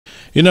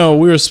You know,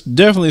 we're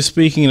definitely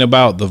speaking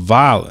about the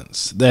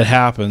violence that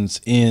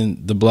happens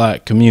in the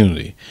black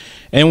community.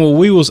 And when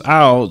we was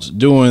out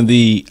doing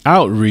the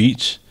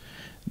outreach,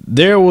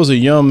 there was a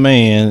young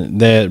man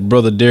that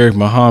Brother Derek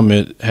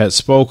Muhammad had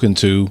spoken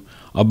to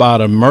about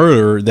a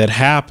murder that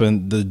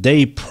happened the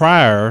day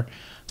prior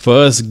for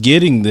us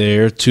getting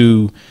there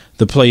to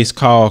the place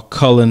called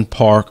Cullen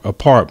Park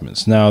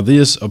Apartments. Now,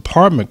 this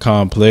apartment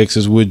complex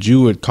is what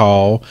you would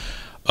call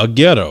a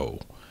ghetto,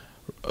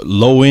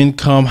 low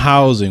income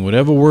housing,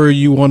 whatever word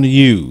you want to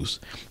use.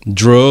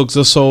 Drugs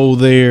are sold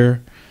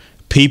there.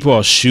 People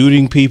are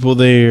shooting people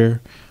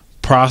there.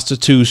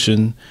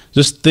 Prostitution,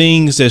 just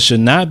things that should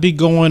not be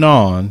going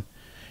on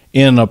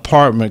in an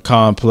apartment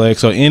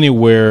complex or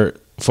anywhere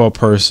for a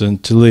person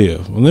to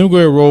live. Well, let me go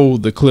ahead and roll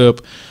the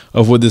clip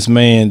of what this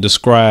man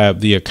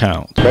described the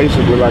account.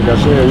 Basically, like I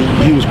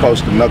said, he was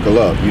supposed to knuckle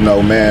up, you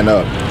know, man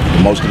up.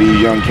 Most of these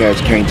young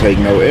cats can't take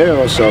no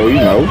L, so, you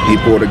know, he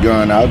pulled a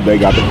gun out, they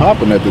got the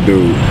popping at the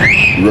dude.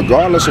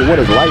 Regardless of what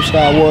his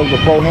lifestyle was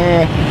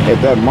beforehand, at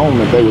that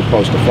moment, they were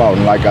supposed to fall.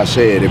 And like I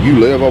said, if you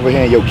live over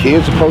here and your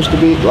kids are supposed to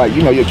be, like,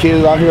 you know, your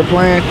kids out here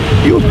playing,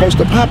 you were supposed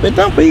to pop it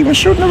up for even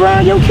shooting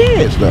around your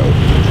kids, though.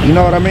 You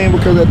know what I mean?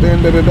 Because at the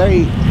end of the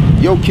day,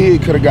 your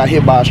kid could have got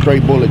hit by a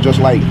straight bullet just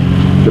like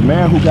the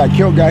man who got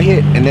killed got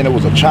hit, and then it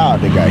was a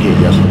child that got hit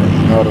yesterday.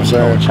 You know what I'm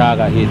saying? A child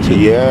got hit too.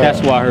 Yeah.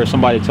 That's why I heard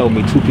somebody told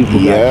me 2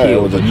 people got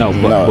killed.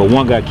 But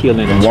one got killed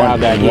and the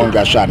child got hit. One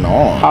got shot in the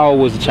arm. How old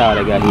was the child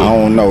that got hit? I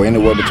don't know.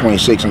 Anywhere between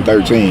 6 and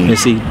 13. And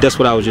see, that's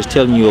what I was just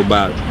telling you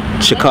about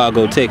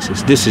Chicago,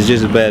 Texas. This is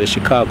just as bad as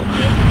Chicago.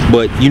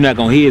 But you're not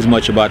going to hear as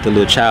much about the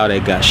little child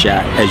that got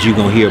shot as you're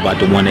going to hear about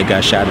the one that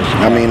got shot in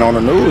Chicago. I mean, on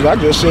the news, I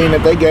just seen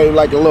that they gave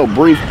like a little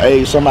brief,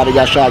 hey, somebody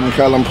got shot in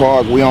Cullen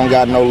Park. We don't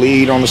got no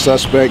lead on the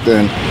suspect.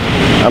 And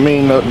I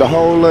mean, the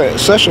whole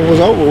session was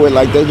over with.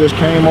 Like, they just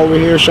came over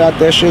here, shot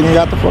that shit, and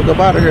got the fuck up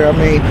out of here. I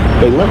mean,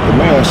 they left the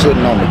man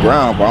sitting on the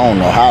ground for I don't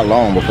know how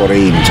long before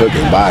they even took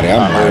his body.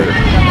 I'm like,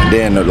 and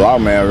then the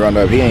lawman run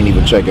up, he ain't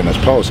even checking his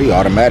pulse. He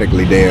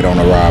automatically dead on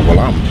arrival.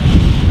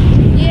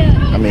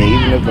 I mean,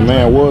 even if the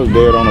man was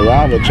dead on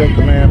arrival, check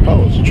the man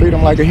pulse. Treat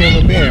him like a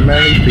human being,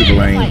 man. These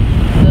people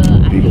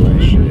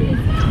ain't shit.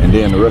 And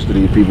then the rest of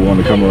these people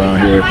want to come around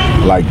here,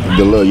 like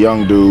the little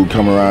young dude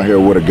come around here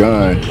with a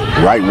gun,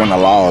 right when the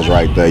law is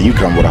right there. You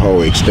come with a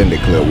whole extended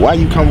clip. Why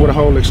you come with a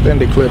whole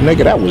extended clip?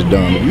 Nigga, that was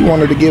dumb. If you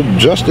wanted to give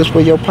justice for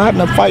your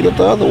partner, fight it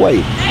the other way.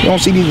 You don't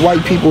see these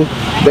white people,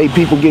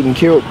 people getting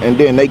killed, and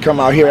then they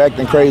come out here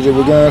acting crazy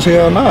with guns.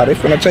 Hell nah, they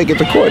finna take it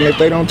to court, and if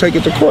they don't take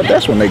it to court,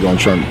 that's when they gonna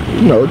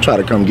try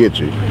to come get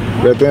you.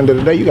 But at the end of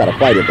the day, you gotta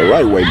fight it the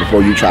right way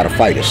before you try to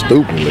fight it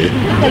stupidly.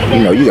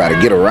 You know, you gotta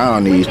get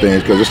around these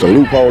things because it's a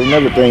loophole and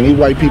everything. These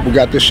white people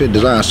got this shit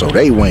designed so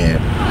they win,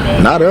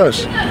 not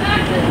us.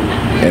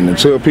 And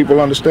until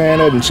people understand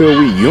that, until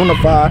we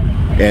unify,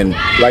 and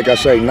like I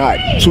say, not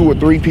 2 or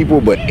 3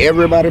 people, but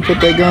everybody put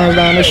their guns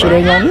down, this shit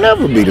ain't gonna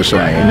never be the same.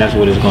 And that's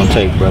what it's gonna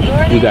take,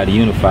 brother. We gotta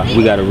unify.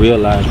 We gotta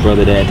realize,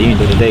 brother, that at the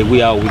end of the day,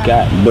 we all we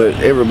got. But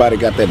everybody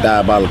got that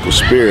diabolical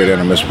spirit in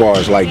them as far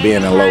as like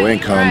being in low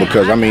income,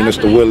 because I mean, it's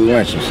the Willie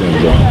Lynch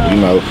syndrome, you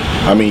know.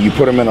 I mean, you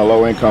put them in a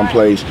low income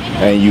place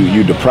and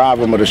you deprive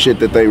them of the shit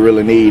that they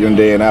really need, and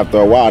then after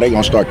a while, they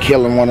gonna start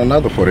killing one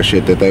another for the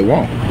shit that they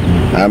want.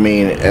 I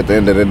mean, at the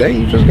end of the day,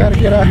 you just gotta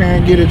get out here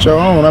and get it your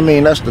own. I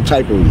mean, that's the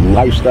type of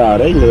lifestyle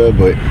they live,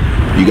 but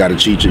you gotta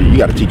teach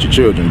your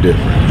children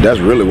different. That's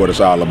really what it's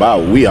all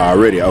about. We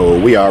already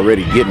old. We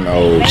already getting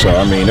old. So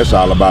I mean, it's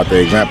all about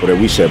the example that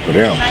we set for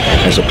them.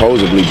 And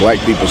supposedly, black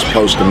people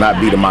supposed to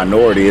not be the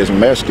minority as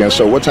Mexicans.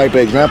 So what type of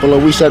example are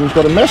we setting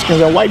for the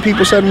Mexicans? And white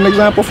people setting an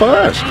example for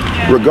us?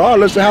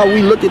 Regardless of how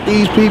we look at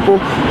these people,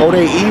 oh,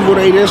 they evil,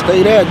 they this,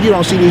 they that. You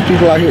don't see these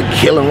people out here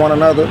killing one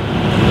another.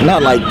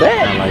 Not like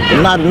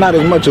that. Not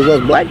as much as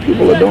us black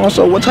people are doing.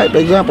 So what type of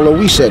example are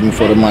we setting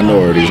for the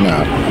minorities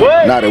now?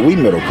 Now that we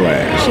middle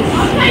class.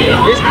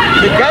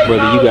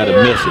 Brother, you got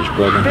a message,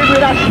 brother.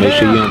 Make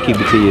sure you don't keep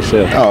it to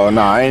yourself. Oh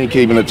no, I ain't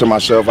keeping it to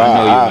myself.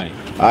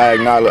 I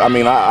acknowledge. I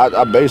mean,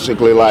 I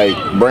basically like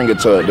bring it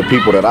to the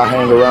people that I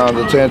hang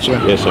around's attention.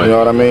 Yes, sir. You know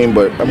what I mean?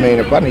 But I mean,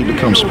 if I need to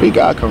come speak,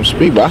 I come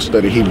speak. But I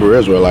study Hebrew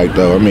Israelite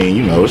though. I mean,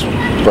 you know, it's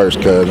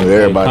first cousins.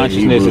 Everybody.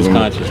 Consciousness is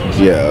consciousness.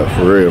 Yeah,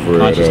 for real.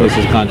 Consciousness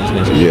is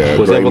consciousness. Yeah,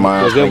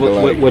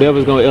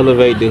 whatever's gonna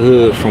elevate the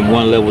hood from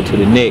one level to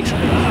the next,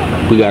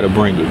 we gotta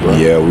bring it, bro.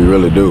 Yeah, we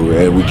really do,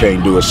 and we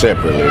can't do it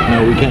separately.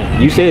 No, we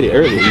can't. You said it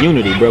earlier,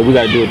 unity, bro. We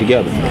gotta do it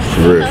together.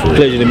 For real.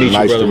 Pleasure to meet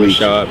you,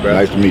 brother.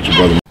 Nice to meet you,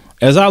 brother.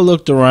 As I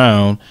looked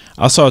around,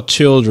 I saw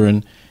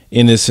children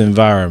in this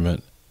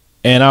environment,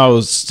 and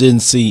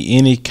didn't see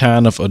any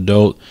kind of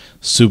adult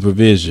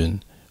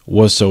supervision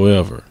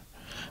whatsoever.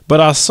 But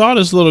I saw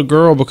this little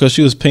girl because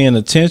she was paying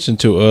attention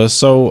to us,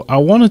 so I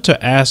wanted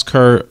to ask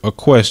her a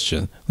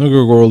question. Let me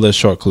go roll that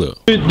short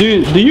clip. Do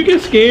you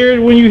get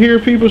scared when you hear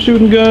people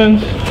shooting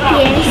guns?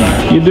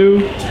 Yes. You do?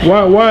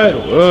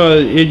 Why?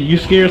 You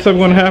scared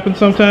something's gonna happen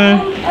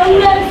sometime?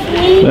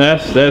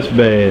 That's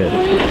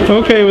bad.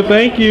 Okay, well,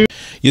 thank you.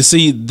 You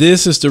see,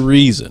 this is the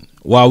reason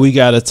why we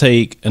got to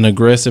take an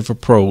aggressive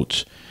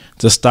approach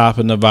to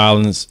stopping the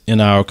violence in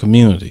our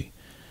community.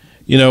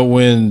 You know,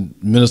 when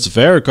Minister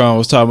Farrakhan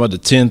was talking about the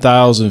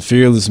 10,000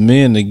 fearless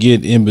men to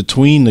get in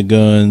between the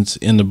guns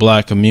in the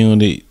black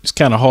community, it's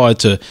kind of hard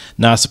to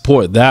not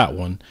support that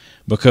one,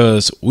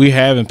 because we're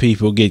having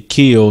people get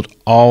killed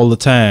all the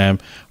time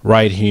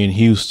right here in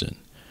Houston.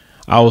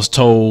 I was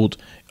told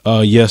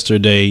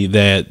yesterday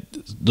that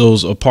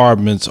those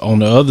apartments on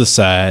the other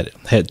side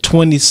had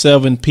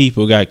 27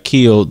 people got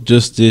killed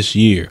just this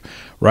year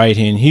right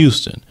here in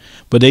Houston.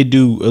 But they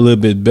do a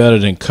little bit better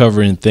than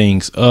covering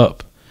things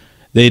up.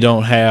 They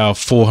don't have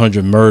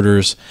 400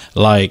 murders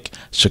like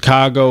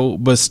Chicago,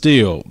 but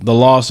still, the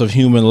loss of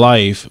human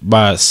life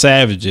by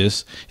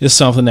savages is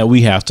something that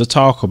we have to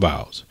talk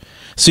about.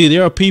 See,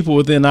 there are people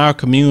within our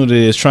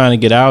community that's trying to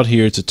get out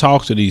here to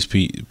talk to these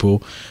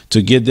people,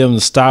 to get them to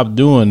stop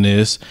doing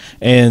this,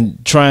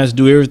 and trying to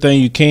do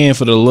everything you can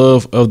for the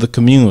love of the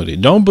community.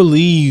 Don't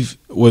believe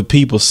what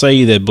people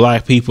say, that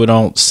black people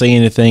don't say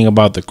anything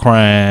about the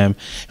crime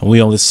and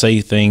we only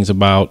say things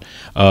about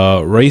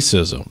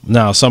racism.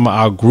 Now, some of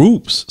our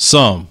groups,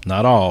 some,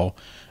 not all,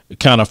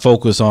 kind of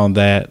focus on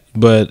that,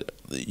 but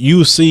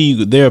you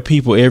see there are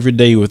people every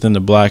day within the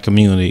black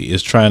community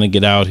is trying to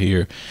get out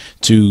here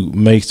to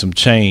make some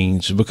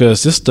change,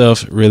 because this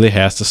stuff really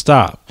has to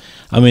stop.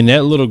 I mean,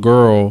 that little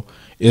girl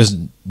is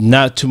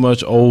not too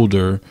much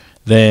older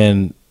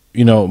than,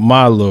 you know,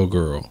 my little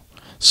girl.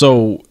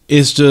 So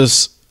it's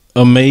just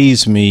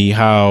amazed me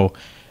how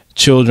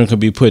children could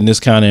be put in this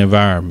kind of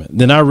environment.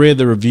 Then I read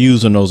the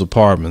reviews on those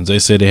apartments. They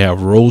say they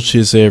have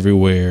roaches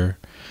everywhere.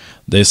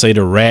 They say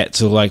the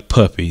rats are like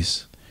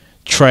puppies,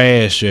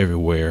 trash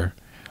everywhere.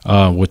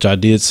 Which I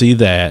did see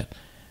that.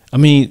 I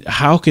mean,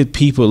 how could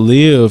people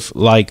live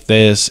like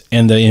this,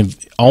 and the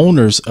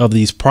owners of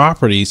these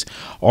properties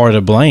are to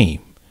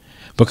blame?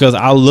 Because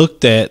I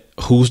looked at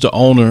who's the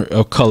owner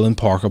of Cullen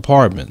Park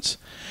Apartments,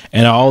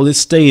 and all it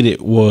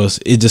stated was,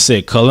 it just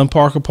said Cullen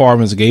Park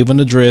Apartments, gave an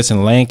address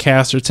in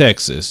Lancaster,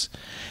 Texas,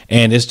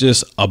 and it's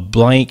just a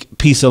blank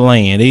piece of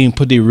land. They didn't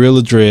put their real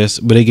address,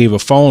 but they gave a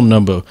phone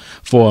number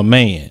for a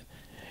man.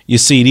 You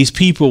see, these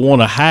people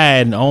want to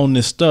hide and own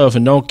this stuff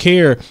and don't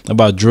care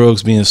about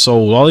drugs being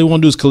sold. All they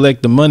want to do is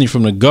collect the money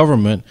from the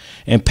government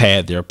and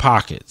pad their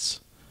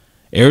pockets.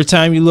 Every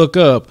time you look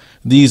up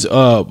these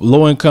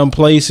low-income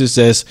places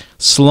as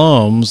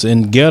slums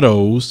and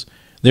ghettos,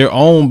 they're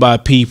owned by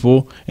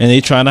people and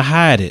they're trying to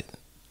hide it.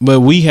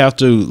 But we have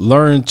to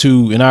learn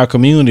to, in our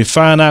community,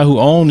 find out who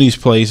own these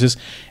places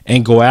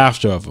and go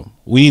after them.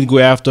 We need to go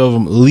after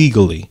them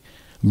legally.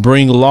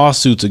 Bring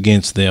lawsuits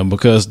against them,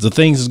 because the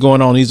things that's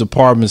going on in these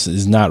apartments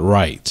is not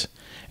right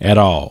at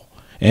all.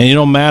 And it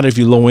don't matter if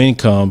you're low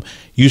income,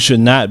 you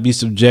should not be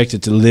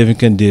subjected to living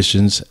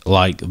conditions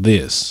like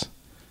this.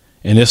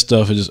 And this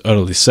stuff is just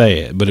utterly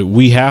sad. But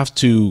we have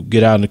to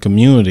get out in the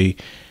community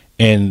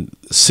and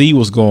see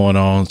what's going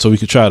on so we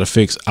can try to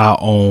fix our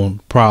own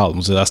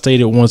problems. As I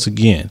stated once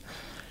again,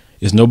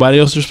 it's nobody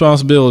else's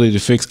responsibility to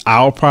fix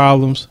our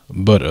problems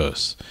but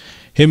us.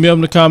 Hit me up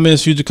in the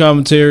comments, future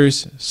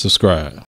commentaries, subscribe.